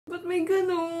may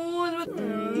ganun.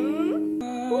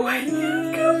 Oh my God,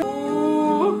 kamo!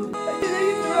 Did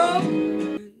I drop?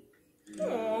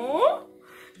 Oh?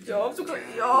 Japs, huwag ka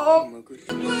iyak!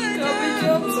 Grabe,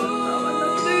 Japs, ang tawa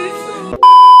ng this.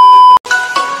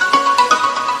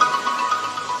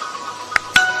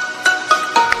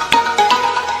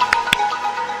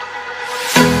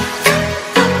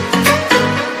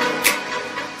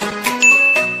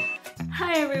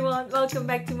 Welcome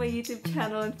back to my YouTube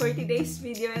channel, and for today's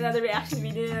video, another reaction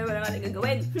video na naman ang ating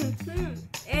gagawin.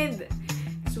 And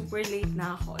super late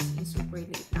na ako,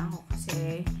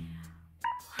 kasi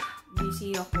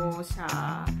busy ako sa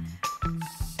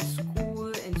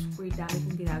school and super dami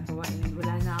kong ginagawa and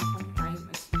wala na akong time,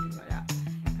 as in wala.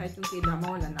 Kahit yung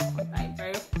k-drama, wala na akong time.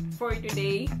 Pero for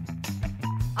today,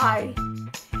 ay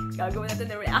gagawin natin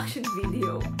na reaction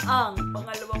video, ang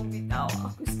Pangalawang Bitaw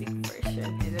acoustic version,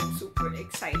 and I'm super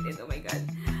excited. Oh my God,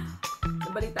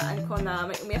 nabalitaan ko na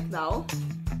may umiyak daw,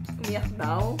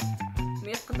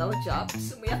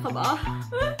 Japs, umiyak ka ba?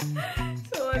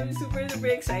 So I'm super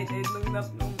excited nung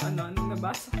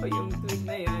nabasa ko yung tweet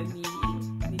na yun ni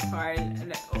Carl. I'm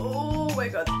like, oh my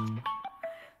God,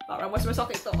 parang mas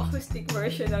masakit ito acoustic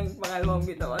version ng Pangalawang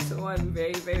Bitaw. So I'm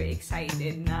very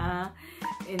excited na,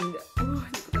 and hindi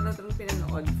ko talagang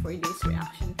pinanood for this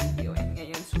reaction video, and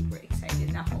ngayon super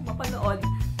excited na ako mapanood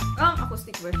ang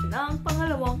acoustic version ng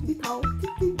Pangalawang Bitaw.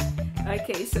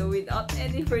 Okay, so without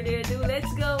any further ado,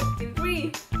 let's go in 3,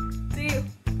 2,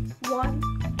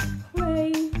 1,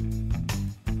 play,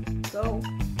 go.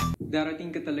 Darating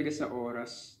ka talaga sa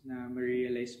oras na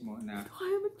ma-realize mo na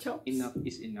enough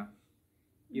is enough.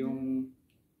 Yung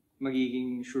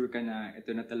magiging sure ka na ito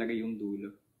na talaga yung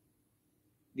dulo.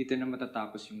 Dito na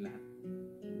matatapos yung lahat.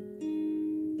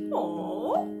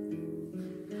 Aww!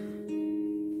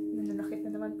 Nananakit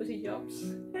na naman po si Japs.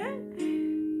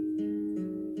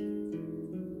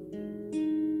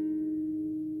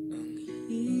 Ang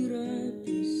hirap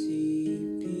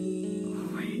isipin. Oh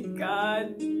my God!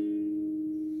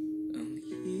 Ang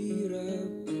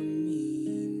hirap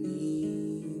aminin.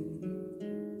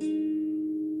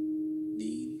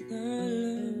 Di na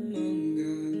alam ang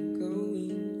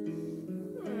gagawin.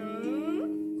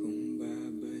 Kung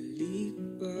babalik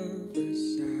pa ba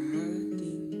sa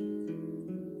atin.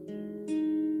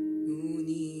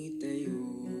 Ngunit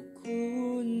ayoko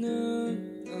na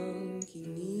ang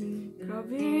kining.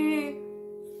 Grabe!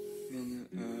 Mga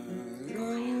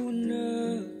araw na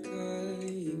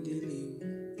kay dilim.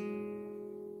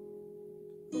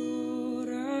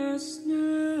 Oras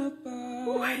na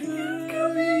para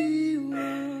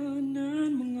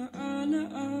iwanan mga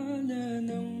alaala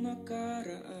ng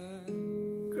nakaraan.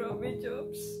 Grabe,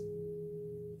 Japs.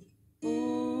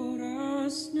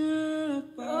 Oras na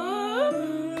para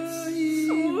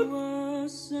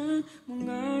iwasan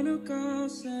mga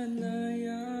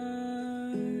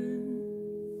nakasanayan.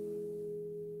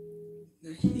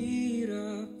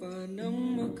 Nahirapan ang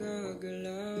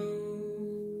makagalaw.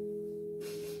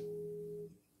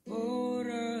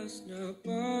 Oras na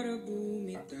para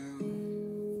bumitaw.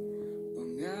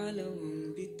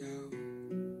 Pangalawang bitaw.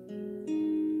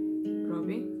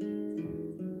 Grabe.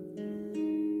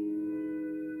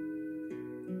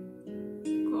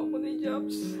 Gwapo ni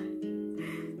Japs.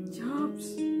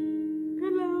 Japs.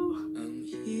 Hello. Ang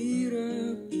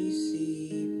hirap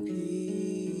isipin.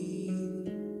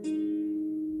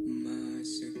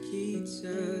 Masakit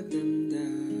sa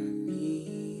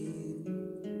damdamin.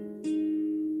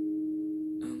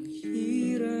 Ang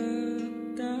hirap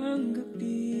tanggapin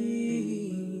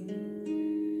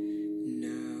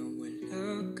na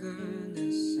wala ka na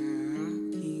sa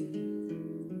akin.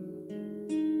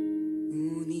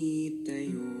 Ngunit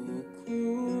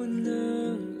ayoko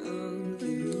nang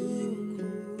angkin ko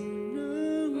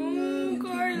ng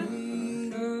Carl.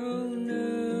 araw na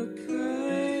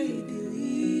kay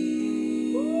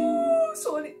dilim.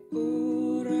 Sorry.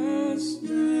 Oras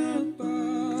na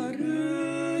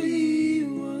para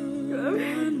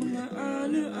iwanan mga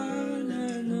alaala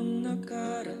ng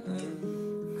nakaraan.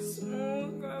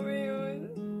 Grabe yun.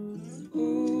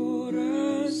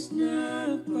 Oras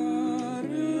na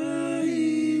para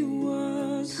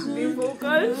iwasan Grabe yung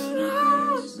vocals.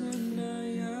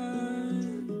 sanayan.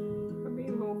 Grabe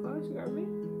yung vocals. Grabe.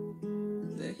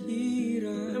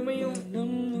 Nahirapan Alam mo yung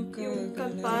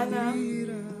kanta na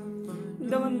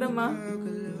damang-dama.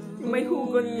 Yung may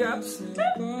hugot, Japs.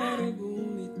 para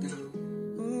bumitaw.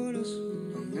 Oras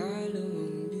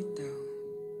Pangalawang bitaw.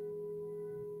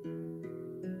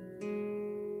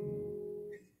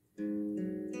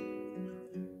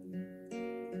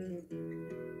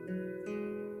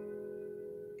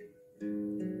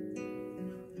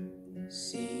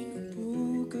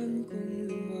 Sinubukan kong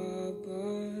lumaban.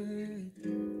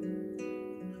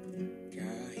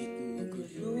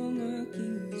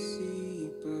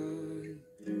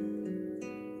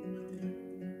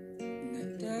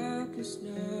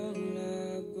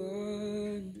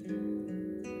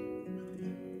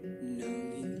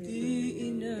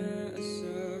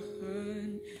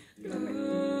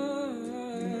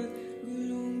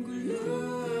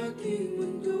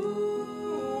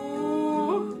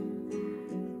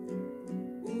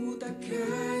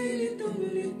 ka'y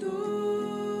litong-lito,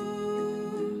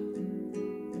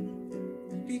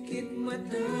 pikit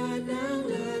mata ng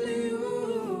lalayo.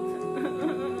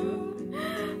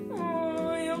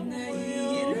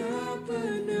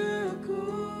 Nahihirapan ako,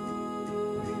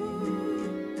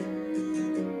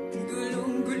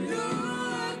 gulong-gulo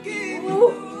aking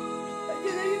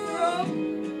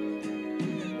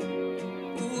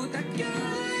utak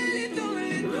ka'y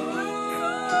litong-lito,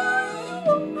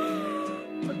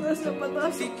 patas na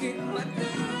patas. pikit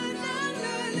mata ng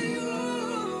lalayo.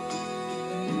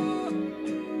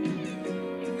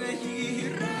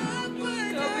 Nahihirapan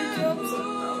Grabe, Japs.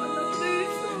 Ang tama na,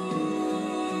 please.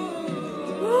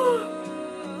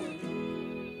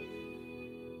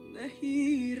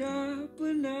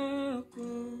 Nahihirapan ako.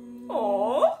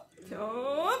 Oh,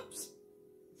 Japs.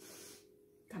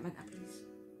 Tama na, please.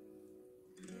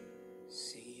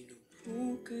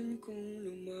 Sinubukan kong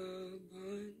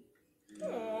lumaban,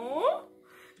 Oh,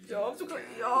 Japs, huwag kang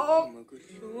iyak.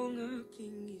 magulong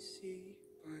aking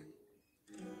isipan.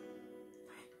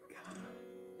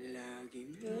 Lagi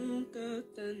mong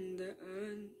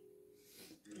tatandaan,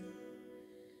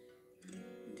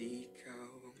 di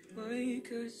ikaw ang may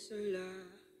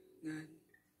kasalanan.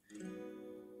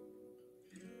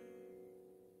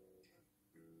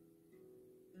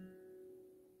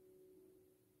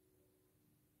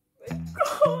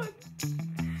 God!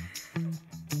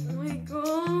 Oh my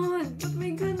God! Ba't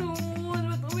may ganun?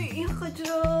 Ba't umiiyak ka,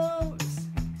 Japs?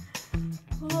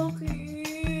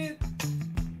 Bakit?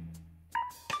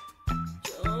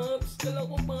 Japs, kala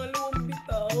ko pangalawang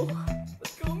bitaw.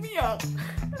 Ba't ka umiyak?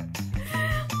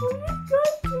 Oh my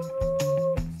God,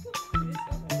 Japs! Nainis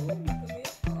ako. Ba't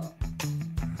umiyak ka?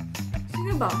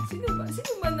 Sino ba? Sino ba?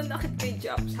 Sino ba nanakit kay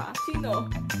Japs, ha? Sino?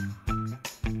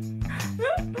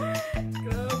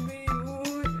 Grabe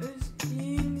yun. As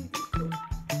in, ito.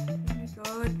 Oh my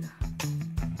God.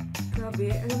 Grabe.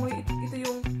 Alam mo, ito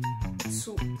yung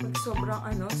pag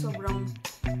sobrang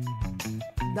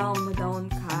down na down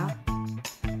ka.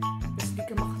 Tapos di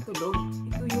ka makatulog.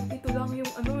 Ito lang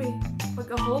yung pag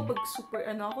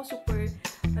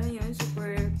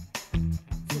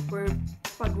super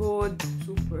pagod,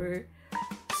 super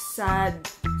sad,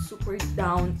 super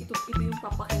down. Ito yung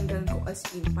papakinggan ko as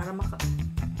in para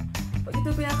pag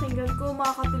ito pinakinggan ko,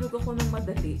 makakatulog ako ng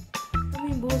madali. Ano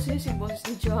yung boses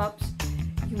ni Japs,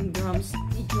 yung drums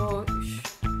ni Josh,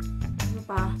 ano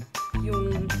pa,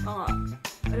 yung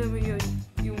alam mo yun,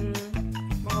 yung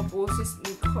mga boses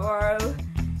ni Carl,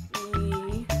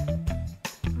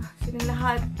 silang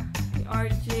lahat, ni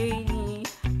RJ, ni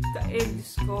Kael,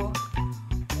 Diyos ko.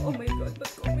 Oh my God,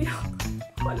 ba't ko umiyak?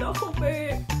 Akala ko,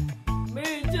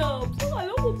 Japs,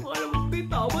 akala ko pangalawang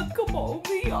bitaw, ba't ka pa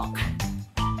umiyak?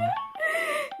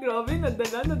 Grabe,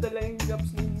 nadala yung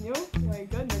Japs ninyo. Oh my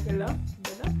God, nadala.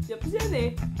 Japs yan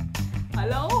eh.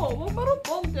 Alam ko,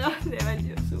 mamarupok siya. Diba,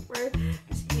 Japs, super,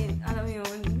 alam mo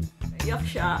yun, iyak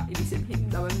siya, ibig sabihin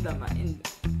damang-dama, and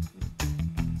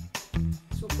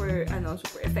super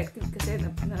effective kasi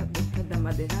nadama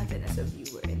din natin as a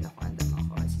viewer, and ako andama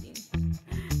ako as in.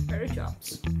 Pero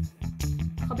Japs,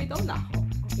 kabitaw na ako,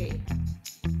 okay?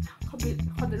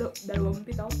 Dalawang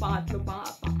bitaw, pangatlo,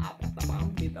 pang-apat na pang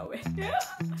bitaw eh.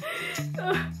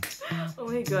 Oh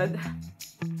my God.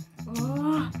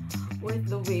 Worth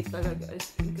the wait talaga.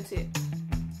 Kasi,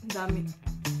 ang dami,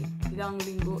 ilang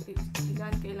linggo,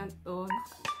 kailan to,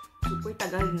 super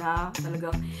tagal na,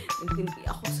 talagang nagtimpi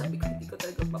ako, sabi ko, hindi ko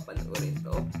talaga papanoorin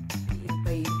to.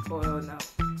 Hintayin ko na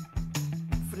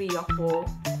free ako,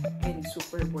 and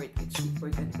super worth it,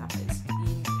 super ganda.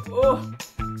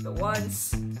 The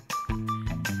ones,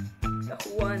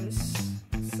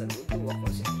 saludo ako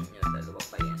sa inyo, dalawa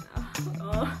pa yan.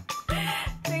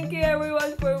 Thank you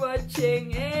everyone for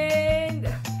watching, and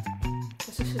sa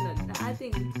susunod na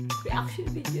ating reaction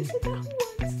video sa The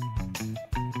Juans.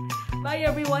 Bye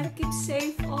everyone, keep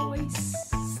safe always,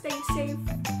 stay safe.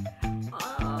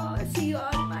 See you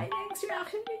on my next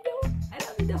reaction video. I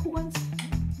love you, The Juans.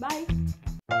 Bye.